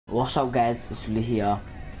What's up, guys? It's Sully here.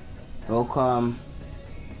 Welcome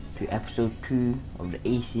to episode 2 of the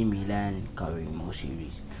AC Milan Carimo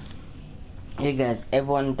series. Hey guys,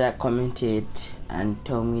 everyone that commented and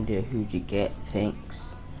told me who to get,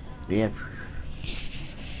 thanks. That's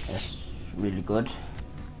really good.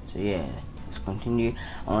 So yeah, let's continue.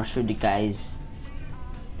 I want to show you guys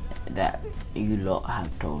that you lot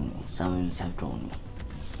have told me. Some of you have told me.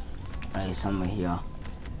 Right, somewhere here.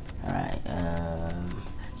 Alright,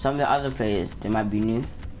 some of the other players, they might be new,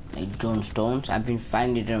 like John Stones. I've been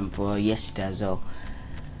finding them for yesterday as well,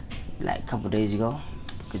 like a couple days ago,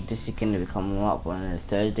 because this is going to be coming up on a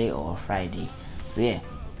Thursday or a Friday. So yeah,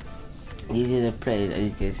 these are the players, as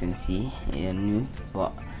you guys can see, they're new,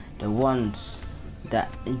 but the ones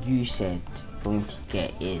that you said for me to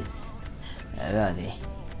get is, where are they?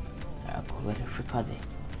 Where the frick are they?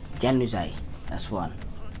 Januzaj, that's one.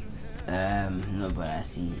 No, but I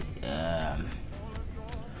see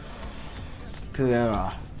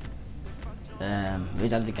Pereira. Where's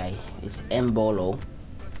the other guy? It's Mbolo,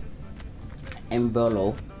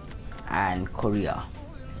 and Korea.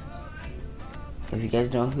 If you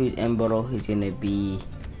guys know who's Mbolo, he's gonna be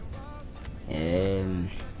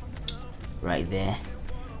right there.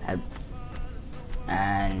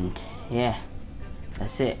 And yeah,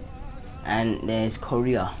 that's it. And there's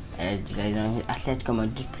Korea, as you guys know, he's Atletico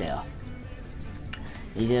Madrid player.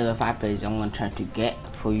 These are the 5 players I'm gonna try to get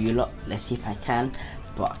for you lot. Let's see if I can,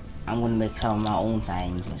 but I'm gonna make some of my own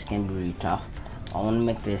signings. It's gonna be really tough. I wanna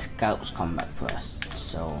make the scouts come back first,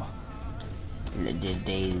 so let the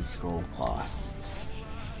days go past.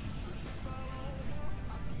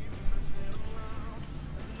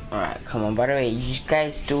 Alright, come on. By the way, you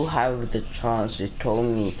guys still have the chance to tell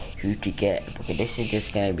me who to get, because this is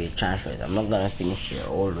just gonna be a transfer. I'm not gonna finish it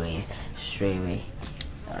all the way straight away.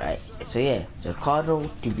 Alright, so yeah, so Cardo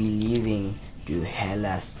to be leaving to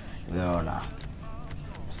Hellas Verona.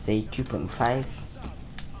 Say 2.5.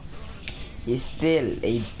 He's still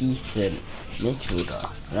a decent midfielder,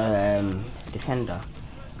 defender.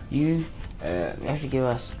 You have to give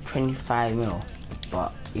us 25 mil,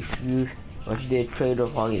 but if you were to do a trade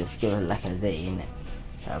off, I'll just give it like a Z in it.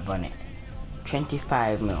 Run it.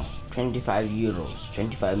 25 mil, 25 euros,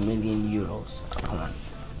 25 million euros. Oh, come on,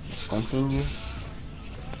 let's continue.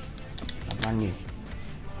 Money.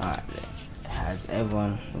 Alright, has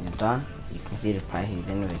everyone done? You can see the prices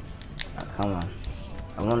anyway. Come on,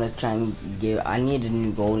 I want to try and I need a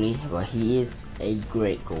new goalie, but he is a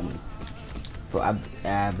great goalie. For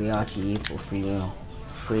Abiachi for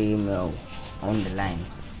 3 mil on the line.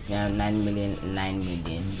 Now 9 million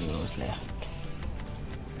euros left.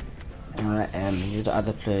 Alright, here's the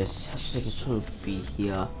other players. I should be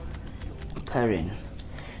here. Perrin.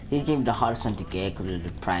 He's gonna be the hardest one to get because of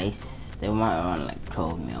the price. They might run like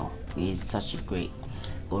 12 mil. He's such a great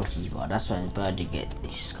goalkeeper. That's why it's better to get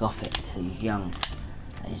Scuff it. He's young.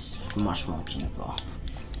 He's much more cheaper.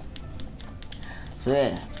 So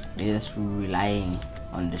yeah, we're just relying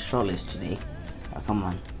on the shortlist today. Come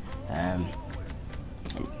on.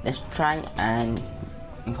 Let's try and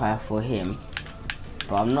inquire for him.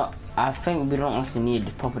 But I think we don't actually need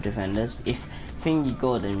the proper defenders. If Thingy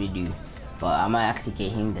go, then we do. But I might actually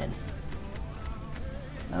get him then.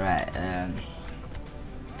 Alright,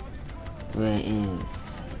 where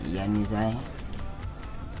is Januzaj?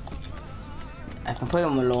 I can put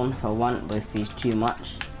him alone if I want, but if he's too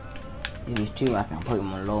much, I can put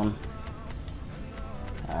him alone.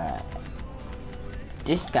 Alright,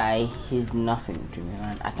 this guy, he's nothing to me,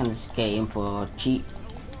 man. I can just get him for cheap.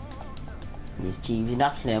 He's cheap. He's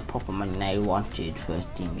actually a proper Man United wanted first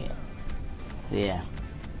team yet. So yeah.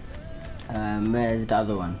 Where's the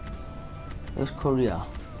other one? Where's Korea?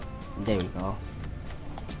 There we go.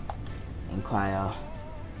 Inquire.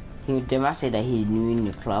 They might say that he's new in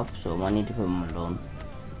the club, so I need to put him alone.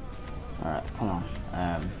 Alright, come on.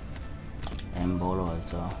 Mbolo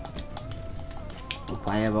as well.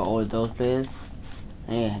 Inquire about all those players.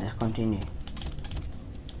 Yeah, let's continue.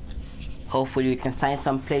 Hopefully we can sign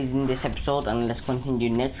some players in this episode, and let's continue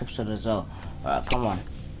next episode as well. Alright, come on.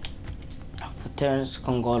 For Terence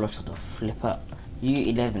Congolo to the flip up.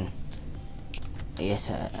 U11. Yes,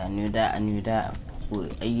 I knew that.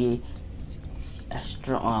 Are you a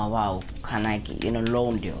strong? Oh wow, can I get you a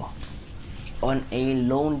loan deal? On a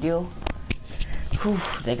loan deal? Whew,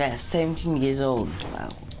 the guy's 17 years old. Wow.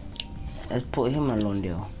 Let's put him on a loan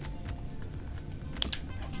deal.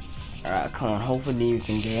 Alright, come on, hopefully we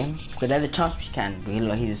can get him. Because there's a chance we can,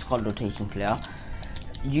 but he's a squad rotation player.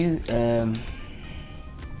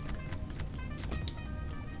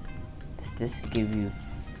 Does this give you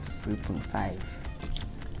 3.5?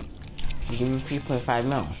 Give you 3.5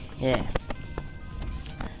 mil. Yeah.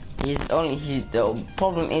 The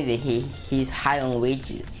problem is that he's high on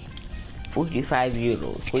wages. 45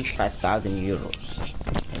 euros, 45,000 euros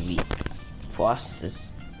a week. For us,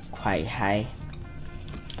 it's quite high.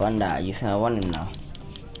 Wonder, you think I want him now?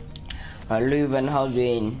 Louis Van Gaal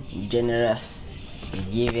being generous, is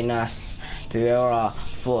giving us Pereira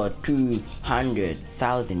for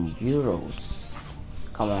 200,000 euros.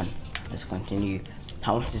 Come on, let's continue.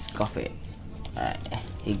 How much is Scoffit?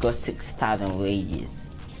 He got 6,000 wages.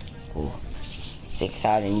 Cool.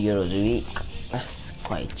 6,000 euros a week. That's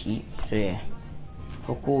quite cheap. So yeah.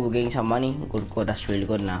 Oh cool, we're getting some money. Good, that's really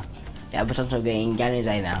good now. Yeah, but I'm getting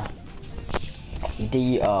Januzaj now.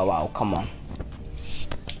 Wow, come on.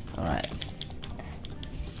 Alright.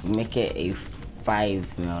 Make it a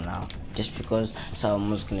 5 mil now. Just because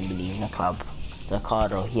someone's gonna be leaving the club.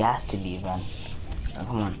 Ricardo, he has to leave, man. Oh,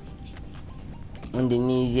 come on. On the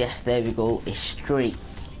knees, yes, there we go. A straight,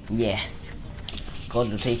 yes. God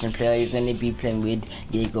rotation player, you're gonna be playing with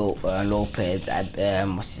Diego Lopez at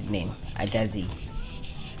what's his name? Adazi.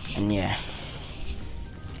 And yeah.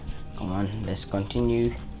 Come on, let's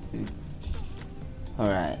continue.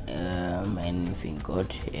 Alright, anything good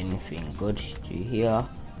to here?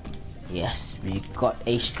 Yes, we got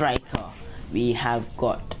a striker. We have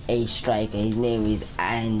got a striker. His name is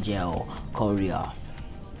Angel Correa.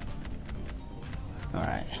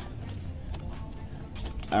 Alright,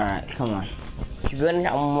 come on. To be honest,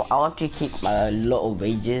 I want to keep a lot of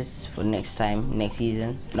wages for next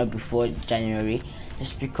season, not before January,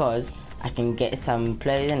 just because I can get some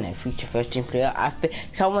players in a future first team player.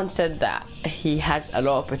 Someone said that he has a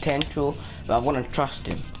lot of potential, but I want to trust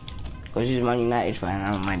him because he's a Man United fan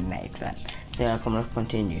and I'm a Man United fan. So yeah, come on, let's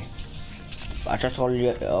continue. But I trust all you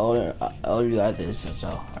others as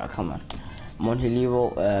well. Alright, come on.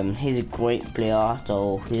 Montelivo, he's a great player,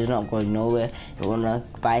 so he's not going nowhere. You wanna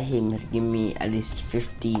buy him, give me at least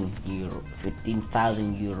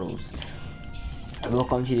 15,000 euros.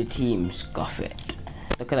 Welcome to the team, scoff it.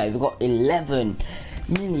 Look at that, we got 11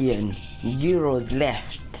 million euros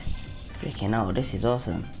left. Freaking hell, this is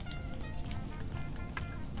awesome.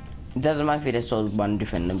 It doesn't matter if there's only one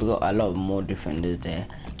defender, we got a lot more defenders there.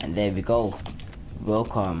 And there we go.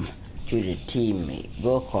 Welcome to the team, mate.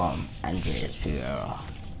 Welcome, Andreas Pereira.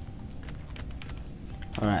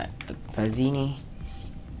 Alright, Pazzini.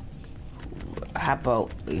 How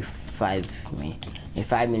about a 5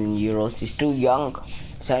 million euros? He's still young.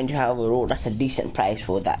 75 overall, that's a decent price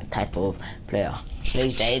for that type of player.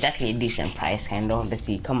 It's actually a decent price, kind of. Let's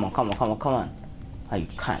see. Come on. Oh, you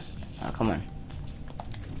can't. Oh, come on.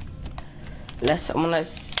 Let's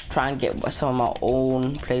try and get some of my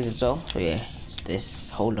own players as well. So yeah,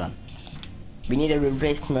 hold on. We need a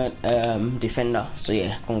replacement defender. So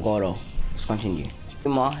yeah, Congolo. Let's continue.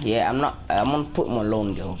 Yeah, I'm gonna put him on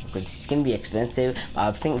loan though because it's gonna be expensive. But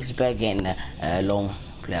I think it's better getting a loan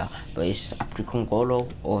player. But it's up to Congolo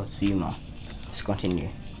or Zuma. Let's continue.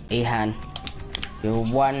 Ahan, you're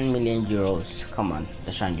 1 million euros. Come on,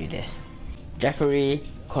 let's try and do this. Jeffrey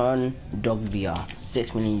Kondogbia,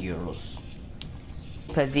 6 million euros.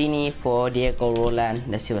 Pazzini for Diego Roland.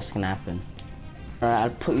 Let's see what's gonna happen. Alright, I'll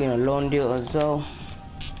put you in a loan deal as well.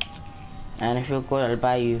 And if you're good, I'll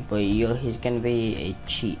buy you. But he's gonna be a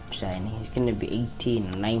cheap signing. He's gonna be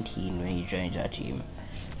 18 or 19 when he joins our team.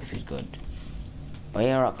 If he's good. But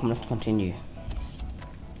yeah, alright, let's continue.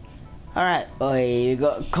 Alright, we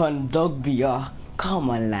got Kondogbia. Come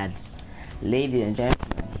on, lads. Ladies and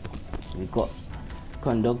gentlemen, we got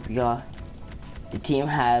Kondogbia. The team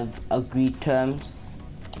have agreed terms.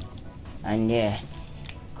 And yeah,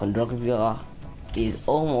 Kondogbia is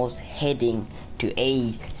almost heading to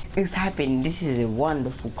A. It's happening. This is a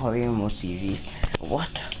wonderful Korean mode series.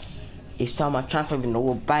 What if someone transfer window?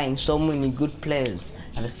 We're buying so many good players.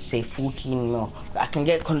 And let's say 14 mil. I can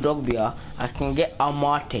get Kondogbia. I can get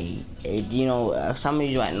Amate. Some of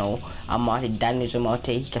you might know Amate, Daniel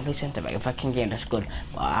Amate. He can play centre back. If I can get him, that's good.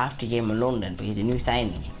 But I have to get him alone then, but he's a new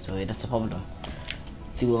signing. So that's the problem.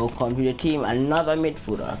 Welcome to the team, another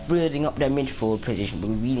midfielder, building up their midfield position, but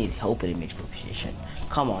we need help in the midfield position.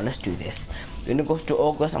 Come on, let's do this. When it goes to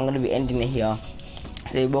August, I'm gonna be ending it here.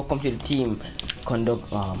 Say welcome to the team. Oh my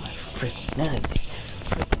freaking nerds.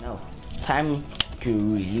 Freaking hell. Time to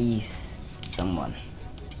release someone.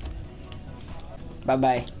 Bye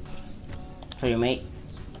bye. Sorry mate.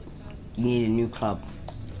 You need a new club.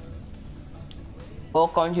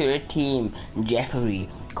 Welcome to the team, Jeffrey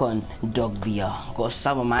Kondogbia. Got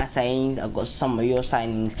some of my signings, I got some of your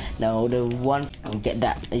signings. Now the one get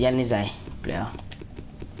that Januzaj player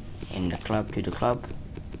in the club to the club.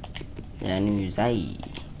 Januzaj.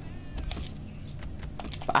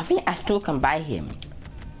 But I think I still can buy him.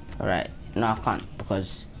 Alright, no I can't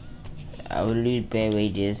because I will lose bare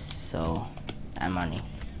wages, so and money.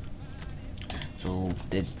 So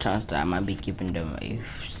there's a chance that I might be keeping them a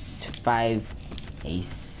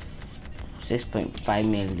 6.5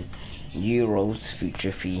 million euros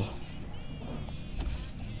future fee.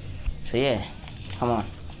 So yeah, come on,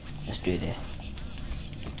 let's do this.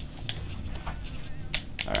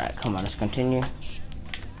 Alright, come on, let's continue.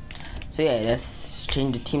 So yeah, let's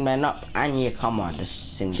change the team line up, and yeah, come on,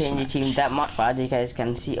 let's change the team that much. But as you guys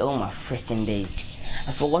can see, oh my freaking days,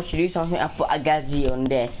 I forgot to do something. I put a Gazi on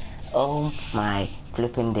there. Oh my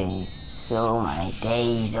flipping days. Oh my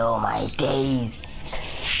days. Oh my days.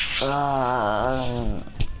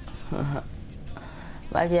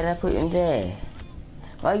 Why did I put him there?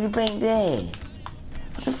 Why are you playing there?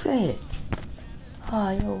 What the flip?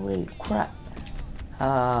 Oh, you're really crap.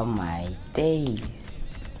 Oh my days.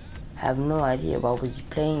 I have no idea why was you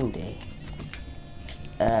playing there.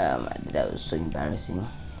 That was so embarrassing.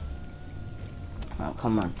 Oh,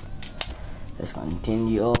 come on. Let's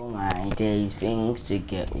continue. Oh my days, things to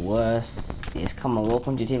get worse. Yes, come on,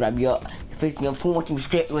 welcome to Team Rap. You're facing a full team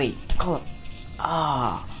straight away. Come on.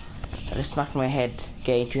 I just smacked my head,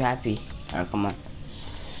 getting too happy. Alright, come on.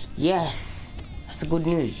 Yes, that's the good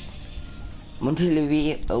news.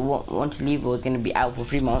 Montelivo was gonna be out for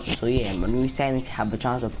 3 months, so yeah, but we're starting to have a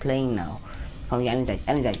chance of playing now. Come on, anytime.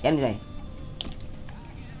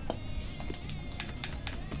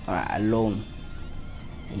 Alright, a loan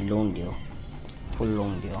deal. Full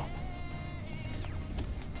loan deal.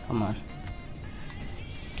 Come on.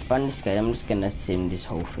 Ban this guy. I'm just gonna sim this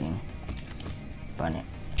whole thing. Ban it.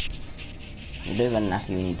 You don't even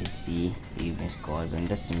actually need to see the even scores, and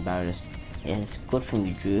that's embarrassed. Yeah, it's a good thing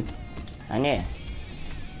we drew. And yeah,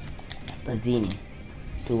 Bazzini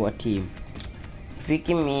to what team? If you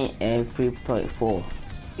give me a 3.4,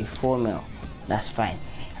 a 4 mil, that's fine.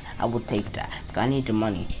 I will take that. But I need the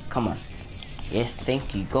money. Come on. Yes,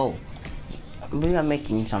 thank you. Go. We are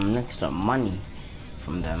making some extra money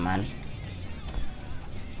from them, man.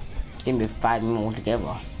 Give me 5 mil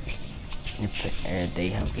altogether. They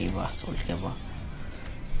have gave us altogether.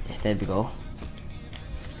 Yes, there we go.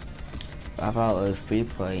 About a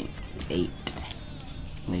 3.8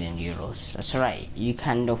 million euros. That's right. You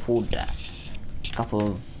can afford that. A couple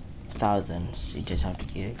of thousands. You just have to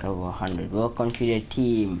give a couple of hundred. Welcome to the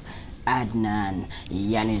team, Adnan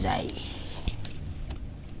Yanuzai.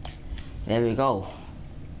 There we go.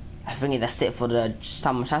 I think that's it for the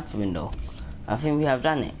summer transfer window. I think we have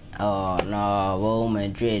done it. Oh no, Real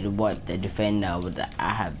Madrid, what the defender that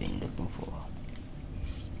I have been looking for.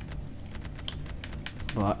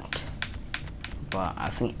 But I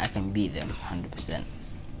think I can beat them 100%.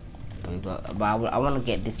 But I want to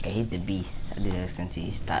get this guy. He's the beast. As you guys can see,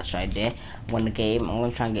 his stats right there. I want the game. I'm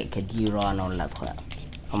gonna try and get Kadira and all that crap.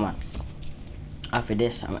 Come on. After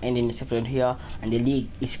this, I'm ending this episode here, and the league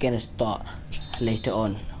is gonna start later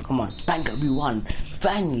on. Come on, bang it, we won.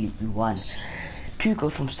 Finally, we won. 2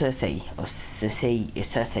 goals from Cersei,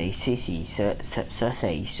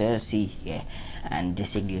 yeah, and the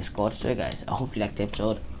Siglia scored. So guys, I hope you liked the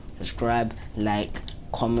episode. Subscribe, like,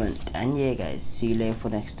 comment, and yeah guys, see you later for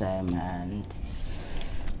next time. And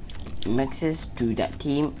mixes to that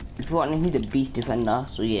team. If you want to be the beast defender,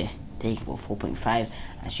 so yeah, take it for 4.5,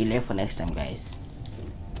 and see you later for next time, guys.